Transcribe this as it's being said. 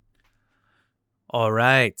All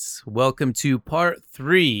right. Welcome to part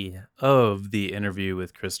 3 of the interview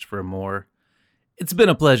with Christopher Moore. It's been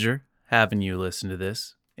a pleasure having you listen to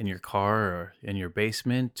this in your car or in your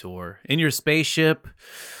basement or in your spaceship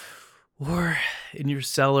or in your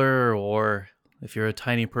cellar, or if you're a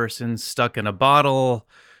tiny person stuck in a bottle,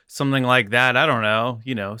 something like that. I don't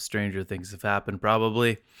know. Stranger things have happened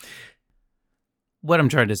probably. What I'm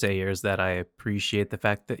trying to say here is that I appreciate the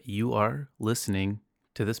fact that you are listening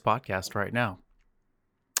to this podcast right now.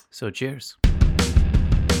 So cheers.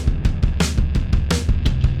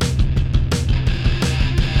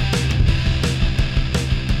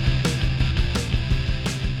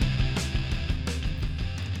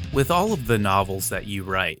 With all of the novels that you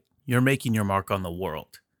write, you're making your mark on the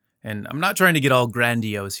world. And I'm not trying to get all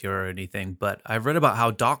grandiose here or anything, but I've read about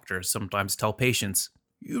how doctors sometimes tell patients,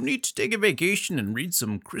 you need to take a vacation and read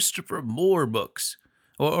some Christopher Moore books.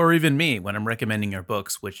 Or even me, when I'm recommending your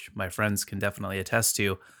books, which my friends can definitely attest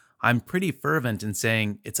to, I'm pretty fervent in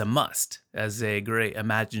saying it's a must as a great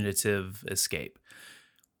imaginative escape.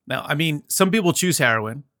 Now, some people choose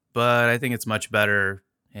heroin, but I think it's much better,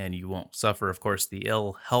 and you won't suffer, of course, the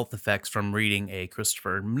ill health effects from reading a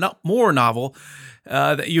Christopher Moore novel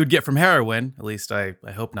that you would get from heroin. At least I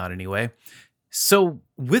hope not anyway. So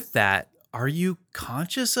with that, are you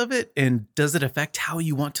conscious of it? And does it affect how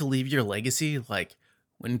you want to leave your legacy? Like,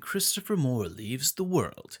 when Christopher Moore leaves the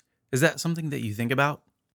world, is that something that you think about?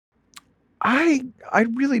 I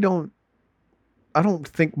really I don't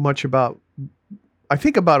think much about. I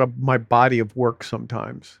think about my body of work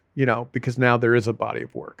sometimes, because now there is a body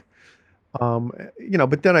of work.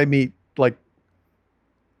 But then I meet, like,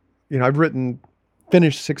 I've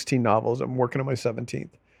finished 16 novels. I'm working on my 17th,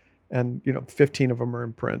 and 15 of them are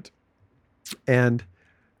in print, and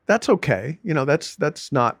that's okay.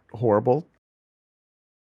 That's not horrible.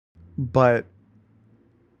 But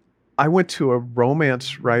I went to a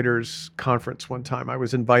romance writers conference one time. I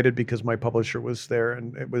was invited because my publisher was there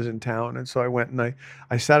and it was in town. And so I went and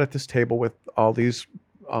I sat at this table with all these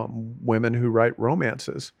women who write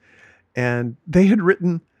romances. And they had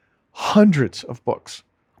written hundreds of books,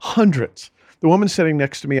 hundreds. The woman sitting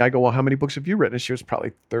next to me, I go, well, how many books have you written? And she was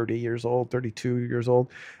probably 30 years old, 32 years old.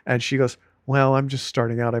 And she goes, well, I'm just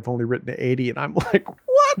starting out. I've only written 80. And I'm like,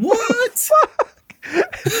 what? What?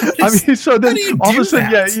 I mean, so then How do you all of do a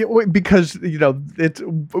sudden, that? because it's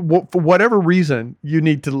for whatever reason, you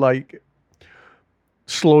need to, like,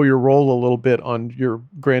 slow your roll a little bit on your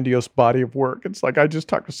grandiose body of work. It's like I just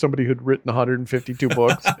talked to somebody who'd written 152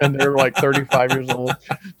 books, and they're like 35 years old.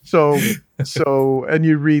 And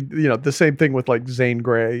you read, the same thing with, like, Zane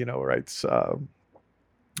Grey, writes.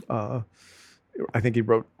 I think he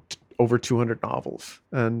wrote over 200 novels,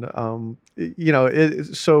 and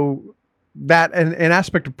so that and an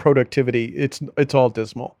aspect of productivity, it's all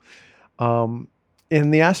dismal. In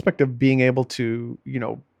the aspect of being able to,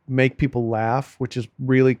 make people laugh, which is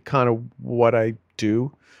really kind of what I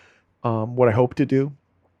do, what I hope to do.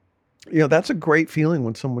 That's a great feeling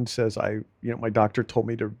when someone says, my doctor told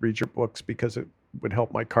me to read your books because it would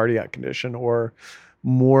help my cardiac condition. Or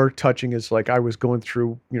more touching is, like, I was going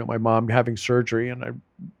through, my mom having surgery, and I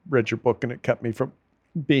read your book and it kept me from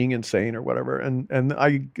being insane or whatever. And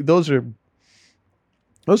those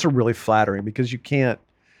are really flattering, because you can't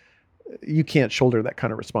shoulder that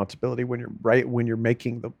kind of responsibility when you're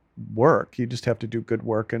making the work. You just have to do good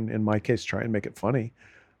work, and in my case, try and make it funny.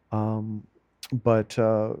 But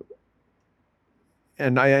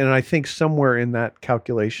and I think somewhere in that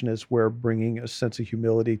calculation is where bringing a sense of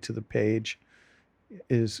humility to the page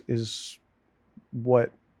is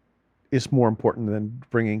what is more important than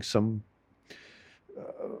bringing some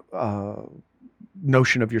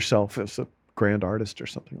notion of yourself as a grand artist or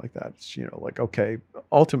something like that. It's, like, okay,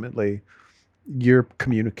 ultimately you're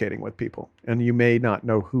communicating with people, and you may not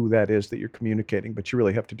know who that is that you're communicating, but you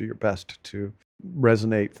really have to do your best to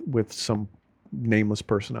resonate with some nameless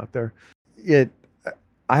person out there.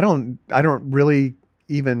 I don't really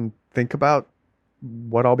even think about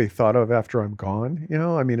what I'll be thought of after I'm gone.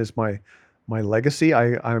 As my legacy.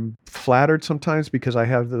 I'm flattered sometimes because I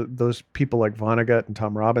have those people like Vonnegut and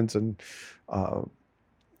Tom Robbins uh,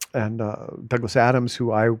 and Douglas Adams,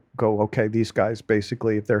 who I go, okay, these guys,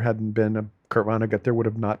 basically, if there hadn't been a Kurt Vonnegut, there would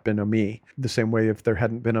have not been a me. The same way, if there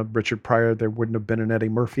hadn't been a Richard Pryor, there wouldn't have been an Eddie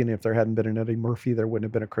Murphy. And if there hadn't been an Eddie Murphy, there wouldn't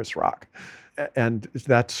have been a Chris Rock. And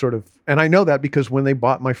that's sort of, and I know that because when they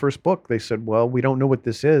bought my first book, they said, well, we don't know what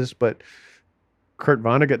this is, but Kurt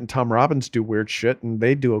Vonnegut and Tom Robbins do weird shit and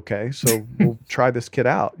they do okay. So we'll try this kid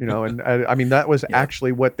out, And that was Yeah.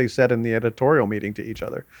 actually what they said in the editorial meeting to each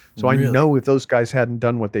other. So I Really? know if those guys hadn't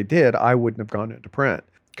done what they did, I wouldn't have gone into print,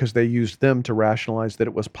 because they used them to rationalize that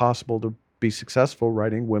it was possible to be successful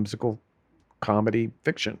writing whimsical comedy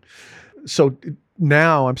fiction. So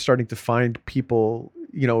now I'm starting to find people,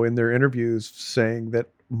 in their interviews saying that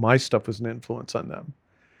my stuff was an influence on them.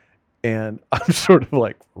 And I'm sort of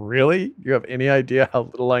like, really? You have any idea how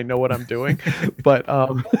little I know what I'm doing? But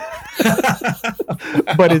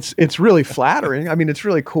but it's really flattering. I mean, it's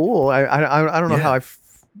really cool. I don't know how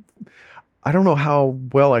I don't know how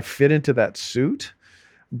well I fit into that suit,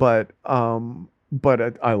 but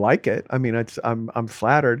I like it. I mean, I'm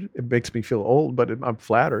flattered. It makes me feel old, but I'm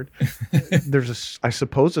flattered. There's I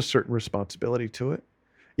suppose a certain responsibility to it.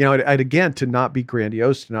 I'd again, to not be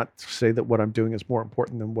grandiose, to not say that what I'm doing is more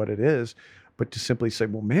important than what it is, but to simply say,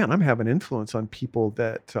 well, man, I'm having influence on people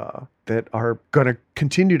that are going to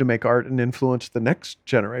continue to make art and influence the next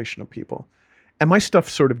generation of people. And my stuff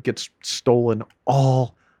sort of gets stolen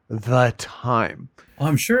all the time. Oh,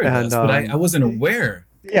 I'm sure it does, but I wasn't aware.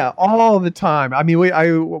 Yeah, all the time. I mean,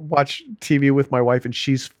 I watch TV with my wife, and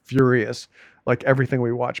she's furious, like everything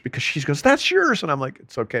we watch, because she goes, "That's yours," and I'm like,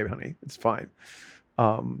 "It's okay, honey, it's fine."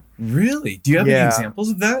 Really? Do you have any examples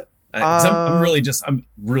of that? I'm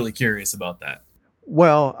really curious about that.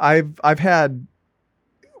 Well, I've had.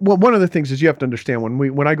 Well, one of the things is you have to understand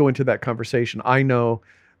when I go into that conversation, I know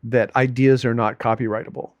that ideas are not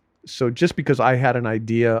copyrightable. So just because I had an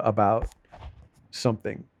idea about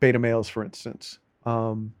something, beta males, for instance,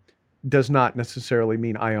 does not necessarily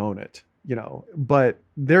mean I own it. But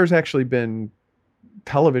there's actually been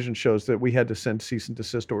television shows that we had to send cease and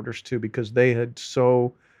desist orders to because they had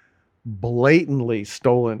so blatantly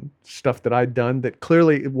stolen stuff that I'd done that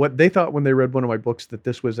clearly what they thought when they read one of my books, that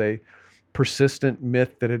this was a persistent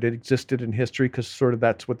myth that had existed in history, because sort of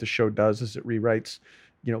that's what the show does, is it rewrites,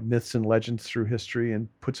 myths and legends through history and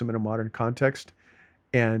puts them in a modern context.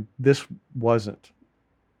 And this wasn't.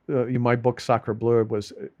 My book Sacre Bleu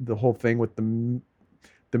was the whole thing with the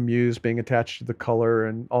muse being attached to the color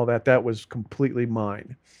and all that. That was completely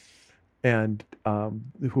mine. And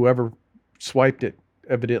whoever swiped it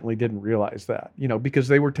evidently didn't realize that, because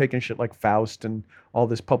they were taking shit like Faust and all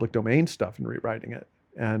this public domain stuff and rewriting it.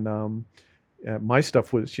 And my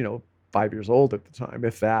stuff was, 5 years old at the time,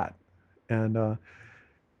 if that. And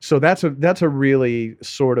so that's a really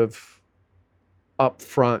sort of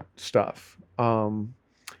upfront stuff.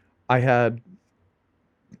 I've had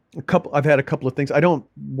a couple of things. I don't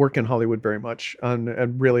work in Hollywood very much,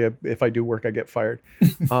 and really, if I do work, I get fired.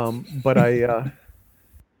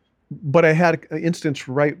 But I had an instance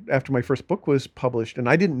right after my first book was published, and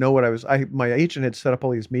I didn't know what my agent had set up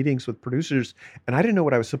all these meetings with producers, and I didn't know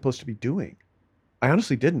what I was supposed to be doing. I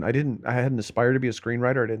honestly didn't. I hadn't aspired to be a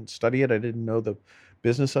screenwriter. I didn't study it. I didn't know the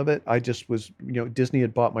business of it. I just was, Disney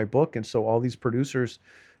had bought my book, and so all these producers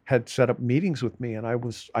had set up meetings with me, and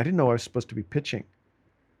I didn't know I was supposed to be pitching.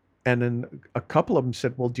 And then a couple of them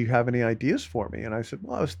said, well, do you have any ideas for me? And I said,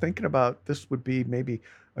 well, I was thinking about this would be maybe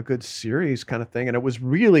a good series kind of thing. And it was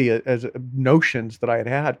really as notions that I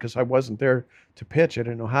had because I wasn't there to pitch. I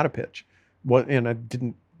didn't know how to pitch. And I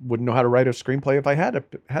wouldn't know how to write a screenplay if I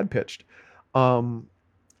had pitched. And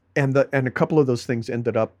a couple of those things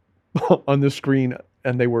ended up on the screen,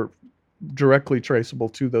 and they were directly traceable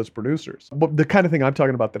to those producers. But the kind of thing I'm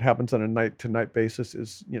talking about that happens on a night-to-night basis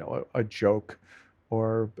is, a joke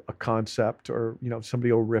or a concept, or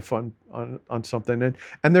somebody will riff on something,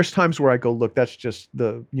 and there's times where I go, look, that's just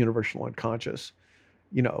the universal unconscious,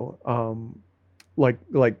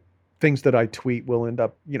 like things that I tweet will end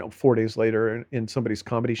up 4 days later in somebody's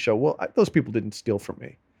comedy show. Well, those people didn't steal from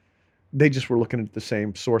me. They just were looking at the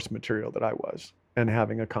same source material that I was and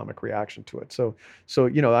having a comic reaction to it. So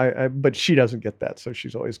but she doesn't get that, so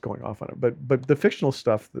she's always going off on it. But the fictional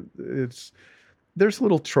stuff, there's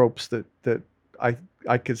little tropes that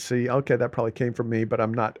I could see, okay, that probably came from me, but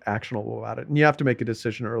I'm not actionable about it. And you have to make a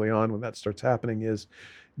decision early on when that starts happening is,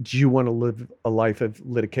 do you want to live a life of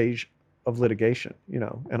litigation,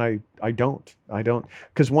 And I don't,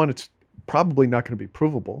 because one, it's probably not going to be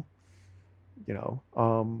provable,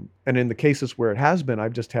 and in the cases where it has been,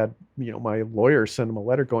 I've just had, my lawyer send them a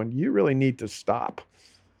letter going, you really need to stop,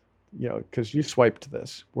 because you swiped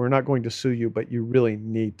this. We're not going to sue you, but you really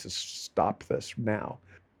need to stop this now.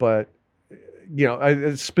 But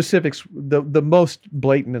specifics, the most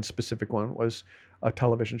blatant and specific one was a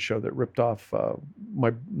television show that ripped off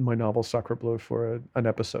my novel Sacre Bleu for an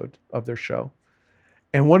episode of their show.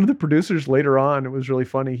 And one of the producers later on, it was really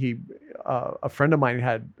funny. A friend of mine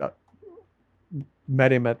had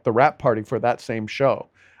met him at the rap party for that same show.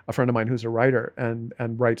 A friend of mine who's a writer and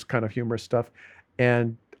writes kind of humorous stuff.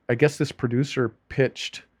 And I guess this producer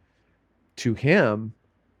pitched to him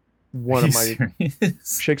one of my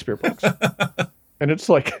Shakespeare books. And it's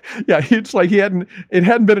like, yeah, it's like it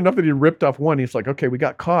hadn't been enough that he ripped off one. He's like, okay, we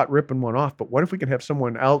got caught ripping one off, but what if we can have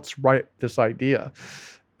someone else write this idea?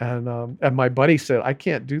 And my buddy said, I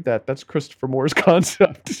can't do that. That's Christopher Moore's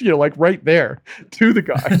concept, like right there to the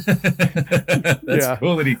guy. That's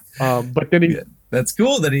cool that he, but then that's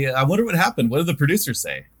cool that he, I wonder what happened. What did the producer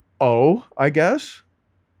say? Oh, I guess,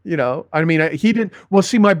 I mean, he didn't, well,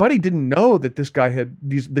 see, my buddy didn't know that this guy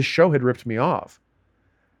this show had ripped me off.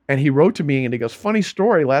 And he wrote to me and he goes, funny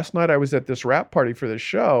story. Last night I was at this rap party for this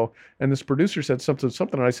show and this producer said something.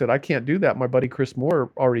 And I said, I can't do that. My buddy Chris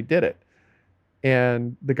Moore already did it.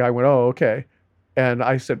 And the guy went, oh, okay. And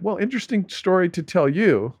I said, well, interesting story to tell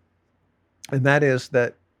you. And that is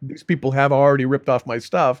that these people have already ripped off my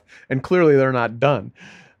stuff and clearly they're not done.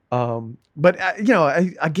 But I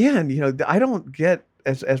don't get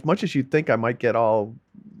as much as you'd think I might get or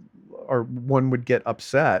one would get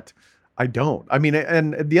upset. I don't. I mean,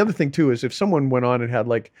 and the other thing too is if someone went on and had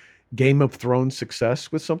like Game of Thrones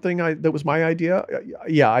success with something that was my idea,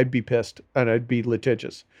 yeah, I'd be pissed and I'd be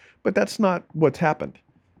litigious. But that's not what's happened.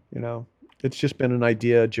 It's just been an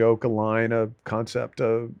idea, a joke, a line, a concept,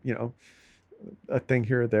 a thing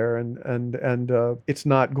here or there, and it's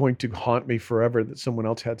not going to haunt me forever that someone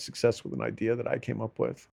else had success with an idea that I came up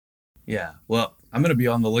with. Yeah, well, I'm going to be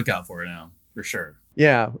on the lookout for it now, for sure.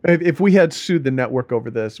 Yeah, if we had sued the network over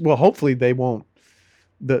this, well, hopefully they won't.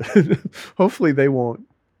 Hopefully they won't,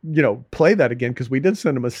 play that again because we did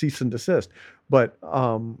send them a cease and desist. But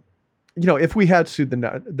if we had sued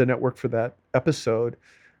the network for that episode,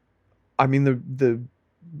 I mean the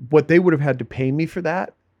what they would have had to pay me for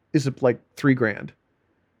that is like $3,000.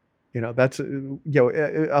 That's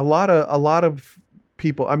a lot of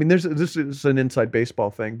people. I mean, this is an inside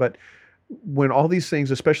baseball thing, but when all these things,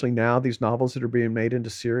 especially now, these novels that are being made into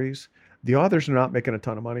series, the authors are not making a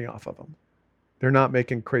ton of money off of them. They're not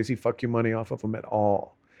making crazy fuck you money off of them at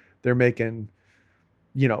all. They're making,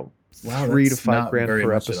 $3 to $5,000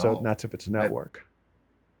 per episode, and that's if it's a network.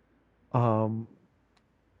 No,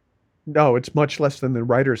 it's much less than the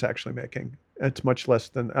writer's actually making. It's much less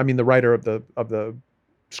than, the writer of the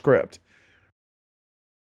script.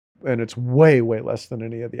 And it's way, way less than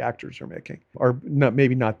any of the actors are making, or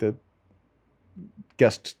maybe not the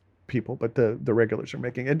guest people, but the regulars are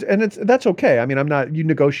making, and that's okay. I mean, you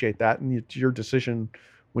negotiate that, and it's your decision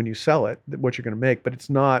when you sell it what you're going to make. But it's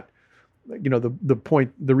not, the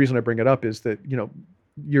point. The reason I bring it up is that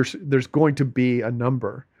there's going to be a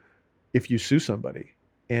number if you sue somebody,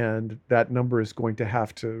 and that number is going to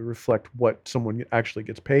have to reflect what someone actually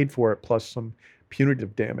gets paid for it plus some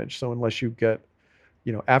punitive damage. So unless you get,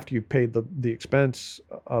 after you've paid the expense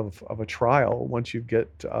of a trial, once you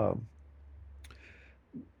get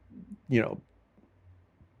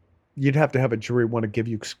you'd have to have a jury want to give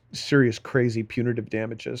you serious, crazy punitive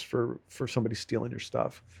damages for somebody stealing your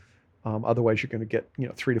stuff. Otherwise, you're going to get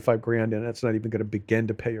 $3,000 to $5,000, and it's not even going to begin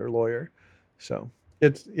to pay your lawyer. So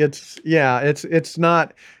it's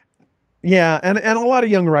not. Yeah, and a lot of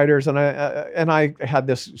young writers, and I had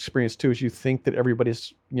this experience too. Is you think that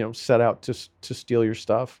everybody's set out to steal your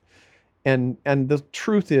stuff, and the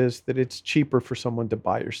truth is that it's cheaper for someone to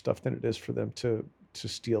buy your stuff than it is for them to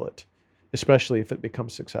steal it, especially if it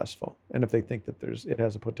becomes successful and if they think that it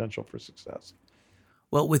has a potential for success.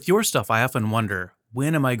 Well, with your stuff, I often wonder,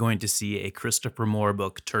 when am I going to see a Christopher Moore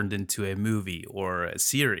book turned into a movie or a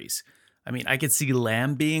series? I mean, I could see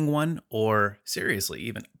Lamb being one, or seriously,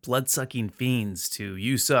 even Blood-Sucking Fiends, To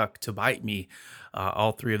You Suck, To Bite Me.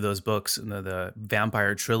 All three of those books in the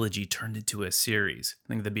vampire trilogy turned into a series. I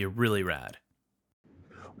think that'd be really rad.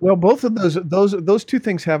 Well, both of those two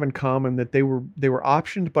things have in common that they were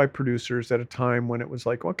optioned by producers at a time when it was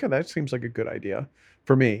like, okay, that seems like a good idea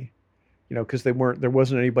for me, because there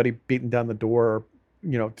wasn't anybody beating down the door,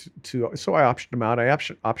 so I optioned them out. I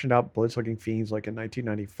optioned out Blood-Sucking Fiends like in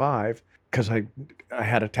 1995 because I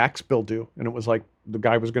had a tax bill due, and it was like the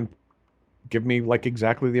guy was going to give me like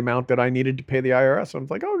exactly the amount that I needed to pay the IRS. I was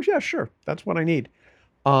like, oh yeah, sure, that's what I need.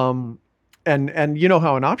 And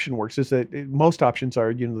how an option works is that most options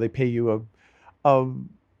are, they pay you an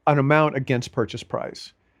amount against purchase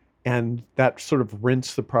price, and that sort of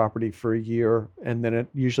rents the property for a year, and then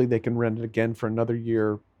usually they can rent it again for another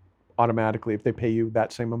year automatically if they pay you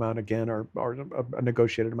that same amount again or a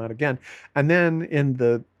negotiated amount again. And then in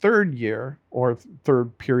the third year or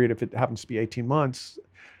third period, if it happens to be 18 months,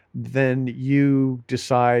 then you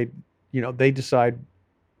decide, they decide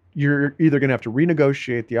you're either going to have to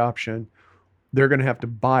renegotiate the option, they're going to have to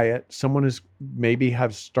buy it. Someone is maybe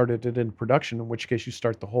have started it in production, in which case you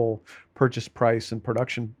start the whole purchase price and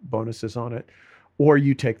production bonuses on it, or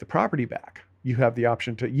you take the property back. you have the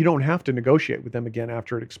option to, you don't have to negotiate with them again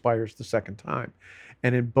after it expires the second time.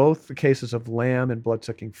 And in both the cases of Lamb and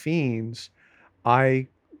Bloodsucking Fiends, I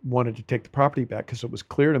wanted to take the property back because it was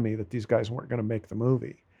clear to me that these guys weren't going to make the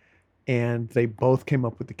movie. And they both came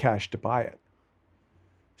up with the cash to buy it.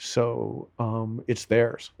 So it's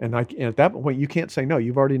theirs. And at that point, you can't say no.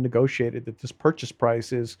 You've already negotiated that this purchase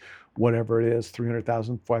price is whatever it is,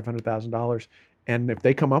 $300,000, $500,000. And if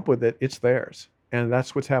they come up with it, it's theirs. And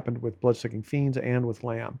that's what's happened with Bloodsucking Fiends and with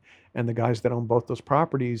Lamb. And the guys that own both those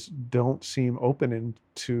properties don't seem open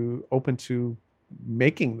to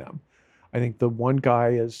making them. I think the one guy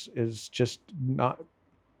is just not.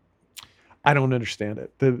 I don't understand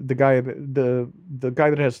it. The guy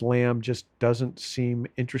that has Lamb just doesn't seem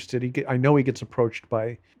interested. I know he gets approached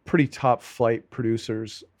by pretty top flight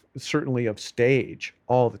producers, certainly of stage,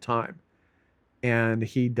 all the time, and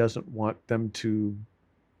he doesn't want them to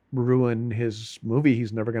ruin his movie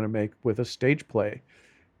he's never going to make with a stage play.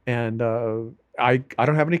 And I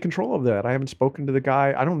don't have any control of that. I haven't spoken to the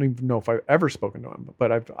guy. I don't even know if I've ever spoken to him,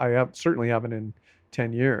 but I certainly haven't in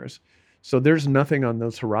 10 years. So there's nothing on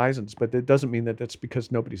those horizons, but it doesn't mean that that's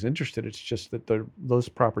because nobody's interested. It's just that those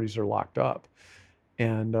properties are locked up.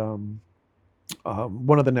 And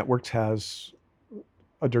one of the networks has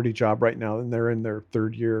a dirty job right now, and they're in their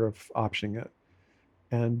third year of optioning it.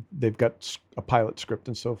 And they've got a pilot script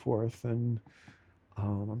and so forth. And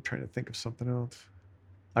I'm trying to think of something else.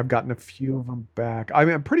 I've gotten a few of them back. I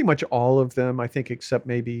mean, pretty much all of them, I think, except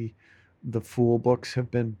maybe the Fool books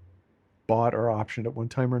have been bought or optioned at one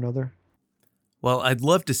time or another. Well, I'd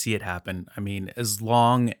love to see it happen. I mean, as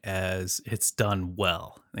long as it's done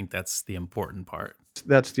well. I think that's the important part.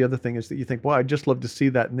 That's the other thing, is that you think, well, I'd just love to see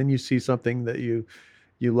that. And then you see something that you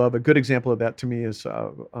love. A good example of that to me is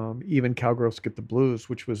Even Cowgirls Get the Blues,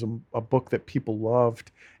 which was a book that people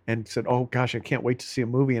loved and said, oh gosh, I can't wait to see a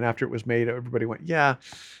movie. And after it was made, everybody went, yeah,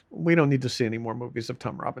 we don't need to see any more movies of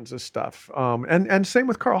Tom Robbins' stuff. And same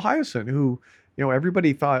with Carl Hiaasen, who,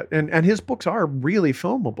 everybody thought, and his books are really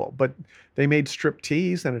filmable, but they made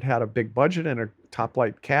Striptease and it had a big budget and a top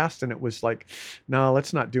flight cast. And it was like, no,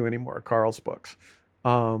 let's not do any more of Carl's books.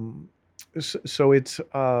 So it's,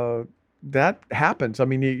 that happens. I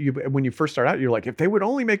mean, you when you first start out, you're like, if they would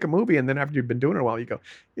only make a movie, and then after you've been doing it a while, you go,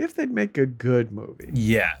 if they'd make a good movie.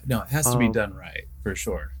 Yeah, no, it has to be done right, for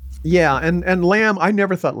sure. Yeah, and Lamb, I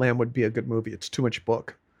never thought Lamb would be a good movie. It's too much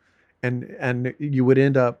book, and you would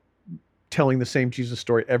end up telling the same Jesus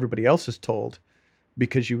story everybody else has told,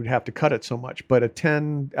 because you would have to cut it so much. But a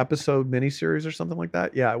 10-episode miniseries or something like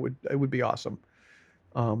that, yeah, it would be awesome,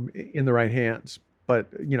 in the right hands. But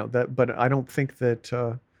but I don't think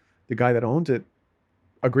that. The guy that owns it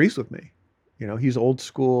agrees with me. He's old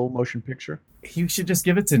school motion picture. You should just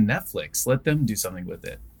give it to Netflix. Let them do something with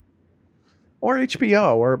it. Or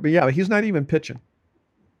HBO, but yeah, he's not even pitching.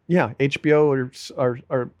 Yeah, HBO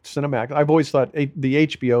or Cinemax. I've always thought the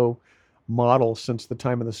HBO model since the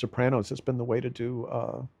time of The Sopranos has been the way to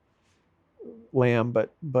do Lamb,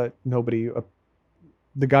 but nobody,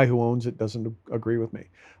 the guy who owns it doesn't agree with me.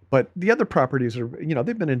 But the other properties are,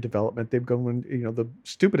 they've been in development. They've gone, the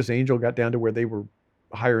Stupidest Angel got down to where they were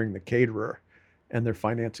hiring the caterer and their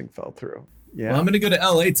financing fell through. Yeah. Well, I'm going to go to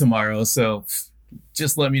LA tomorrow, so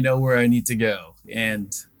just let me know where I need to go.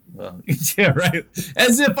 And, well, yeah, right.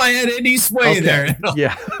 As if I had any sway there.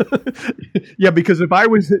 Yeah. Yeah. Because if I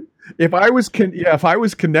was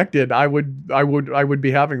connected, I would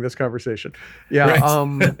be having this conversation. Yeah.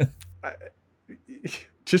 Right.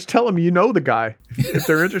 Just tell them the guy. If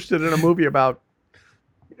they're interested in a movie about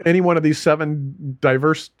any one of these 7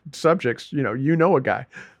 diverse subjects, a guy.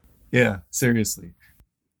 Yeah, seriously.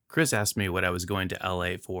 Chris asked me what I was going to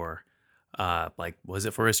LA for. Was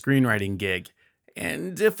it for a screenwriting gig?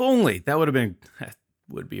 And if only, that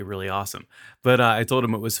would be really awesome. But I told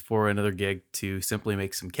him it was for another gig to simply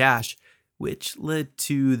make some cash, which led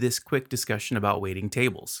to this quick discussion about waiting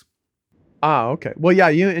tables. Ah, okay. Well, yeah,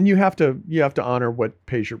 you have to honor what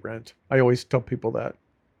pays your rent. I always tell people that,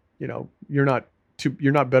 you're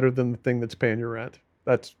not better than the thing that's paying your rent.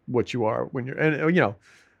 That's what you are when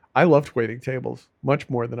I loved waiting tables much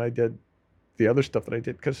more than I did the other stuff that I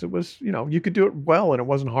did, because it was, you could do it well and it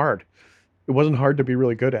wasn't hard. It wasn't hard to be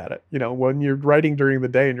really good at it. When you're writing during the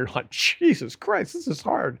day and you're like, Jesus Christ, this is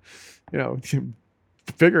hard.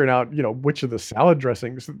 Figuring out, which of the salad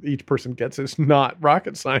dressings each person gets is not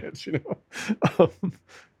rocket science,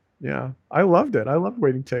 Yeah, I loved it. I loved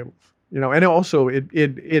waiting tables, and also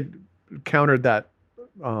it countered that,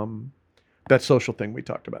 that social thing we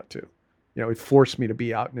talked about too. It forced me to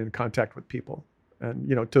be out and in contact with people, and,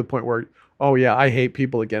 to the point where, oh yeah, I hate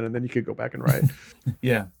people again. And then you could go back and write.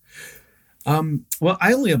 Yeah. Well,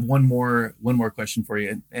 I only have one more question for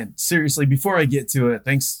you. And seriously, before I get to it,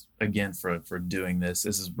 thanks again for doing this.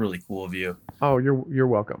 This is really cool of you. Oh, you're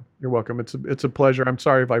welcome. You're welcome. It's a pleasure. I'm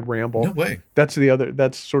sorry if I No ramble. way. That's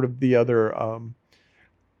sort of the other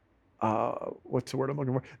what's the word I'm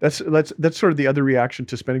looking for? That's sort of the other reaction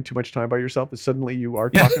to spending too much time by yourself is suddenly you are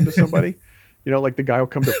talking to somebody. You know, like the guy will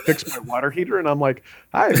come to fix my water heater, and I'm like,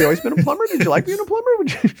 "Hi, have you always been a plumber? Did you like being a plumber?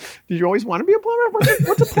 Did you always want to be a plumber?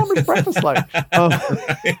 What's a plumber's breakfast like?"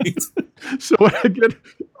 Right. So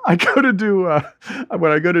I go to do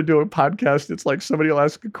when I go to do a podcast, it's like somebody will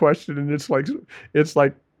ask a question, and it's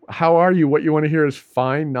like, "How are you?" What you want to hear is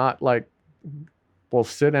fine, not like, "Well,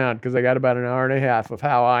 sit down," because I got about an hour and a half of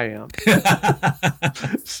how I am.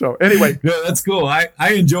 So anyway, No, that's cool. I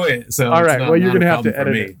enjoy it. So all it's right. not, Well, you're not a gonna have problem to for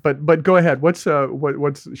edit me. it, but go ahead. What's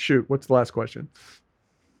what's the last question?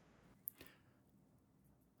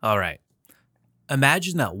 All right.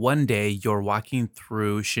 Imagine that one day you're walking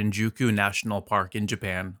through Shinjuku National Park in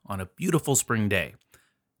Japan on a beautiful spring day.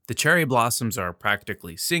 The cherry blossoms are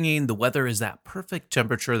practically singing. The weather is that perfect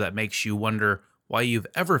temperature that makes you wonder why you've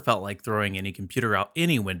ever felt like throwing any computer out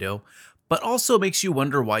any window, but also makes you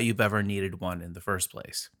wonder why you've ever needed one in the first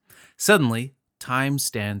place. Suddenly, time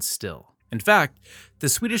stands still. In fact, the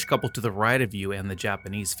Swedish couple to the right of you and the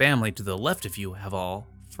Japanese family to the left of you have all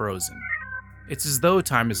frozen. It's as though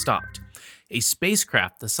time has stopped. A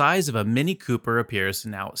spacecraft the size of a Mini Cooper appears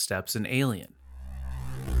and out steps an alien.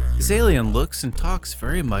 This alien looks and talks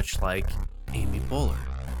very much like Amy Poehler.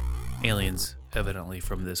 Aliens, evidently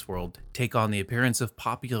from this world, take on the appearance of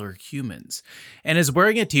popular humans, and is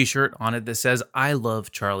wearing a t-shirt on it that says "I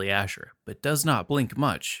love Charlie Asher," but does not blink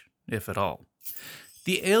much, if at all.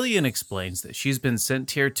 The alien explains that she's been sent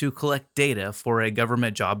here to collect data for a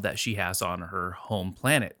government job that she has on her home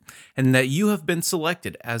planet, and that you have been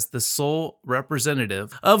selected as the sole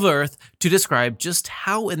representative of Earth to describe just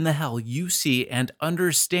how in the hell you see and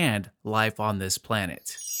understand life on this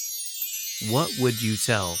planet. What would you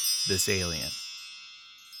tell this alien?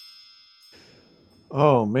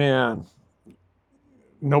 Oh man,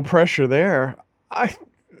 no pressure there. I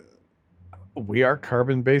We are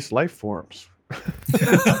carbon-based life forms.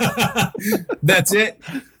 That's it.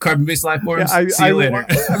 Carbon-based life Yeah, forms. See you later.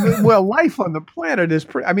 well, life on the planet is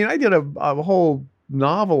pretty. I mean, I did a whole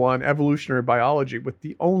novel on evolutionary biology with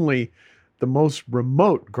the most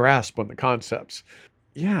remote grasp on the concepts.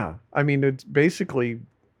 Yeah, I mean, it's basically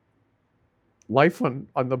life on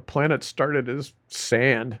the planet started as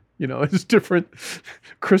sand. You know, it's different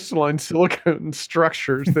crystalline silicon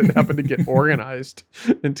structures that happened to get organized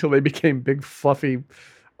until they became big fluffy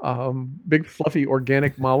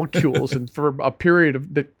organic molecules, and for a period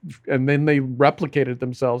of that, and then they replicated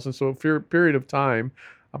themselves, and so for a period of time,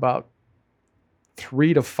 about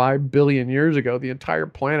 3 to 5 billion years ago, the entire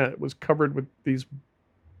planet was covered with these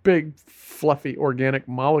big fluffy organic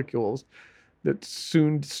molecules that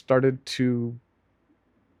soon started to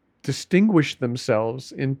distinguish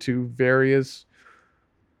themselves into various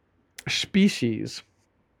species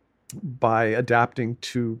by adapting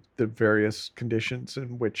to the various conditions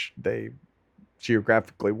in which they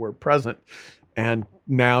geographically were present. And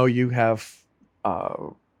now you have,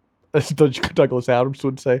 as Douglas Adams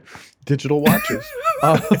would say, digital watches.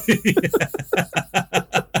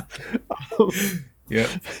 Yeah.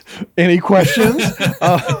 Any questions?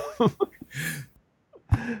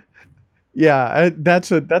 Yeah,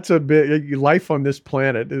 that's a bit life on this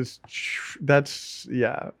planet that's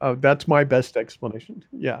my best explanation.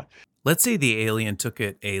 Yeah. Let's say the alien took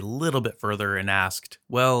it a little bit further and asked,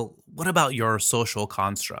 well, what about your social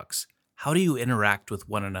constructs? How do you interact with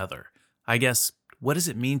one another? I guess, what does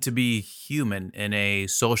it mean to be human in a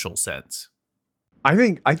social sense? I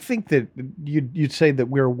think that you'd say that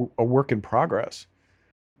we're a work in progress.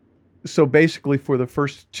 So basically, for the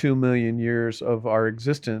first 2 million years of our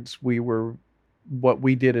existence, what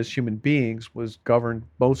we did as human beings was governed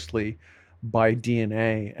mostly by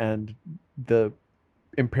DNA and the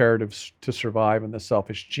imperatives to survive and the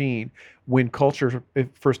selfish gene. When culture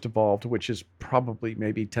first evolved, which is probably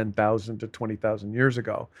maybe 10,000 to 20,000 years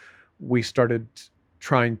ago, we started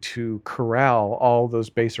trying to corral all those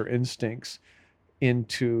baser instincts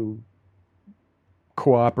into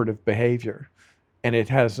cooperative behavior. And it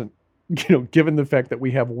hasn't, given the fact that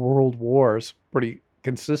we have world wars pretty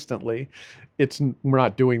consistently, we're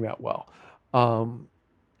not doing that well.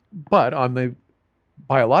 But on the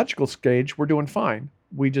biological stage, we're doing fine.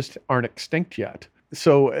 We just aren't extinct yet.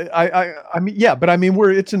 So I mean, yeah, but I mean,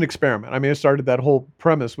 it's an experiment. I mean, I started that whole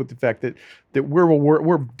premise with the fact that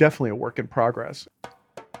we're definitely a work in progress.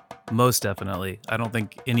 Most definitely. I don't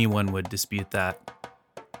think anyone would dispute that.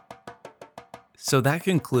 So that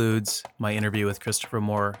concludes my interview with Christopher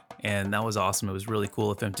Moore, and that was awesome. It was really cool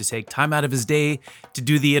of him to take time out of his day to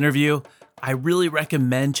do the interview. I really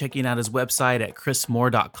recommend checking out his website at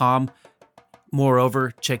chrismoore.com.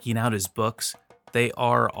 Moreover, checking out his books. They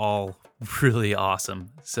are all really awesome.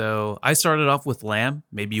 So I started off with Lamb.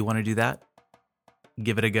 Maybe you want to do that.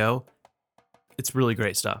 Give it a go. It's really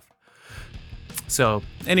great stuff. So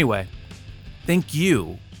anyway, thank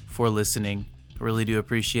you for listening. I really do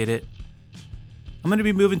appreciate it. I'm going to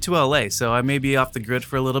be moving to LA, so I may be off the grid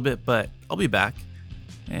for a little bit, but I'll be back.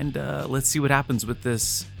 And let's see what happens with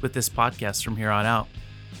this podcast from here on out.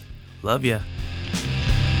 Love ya.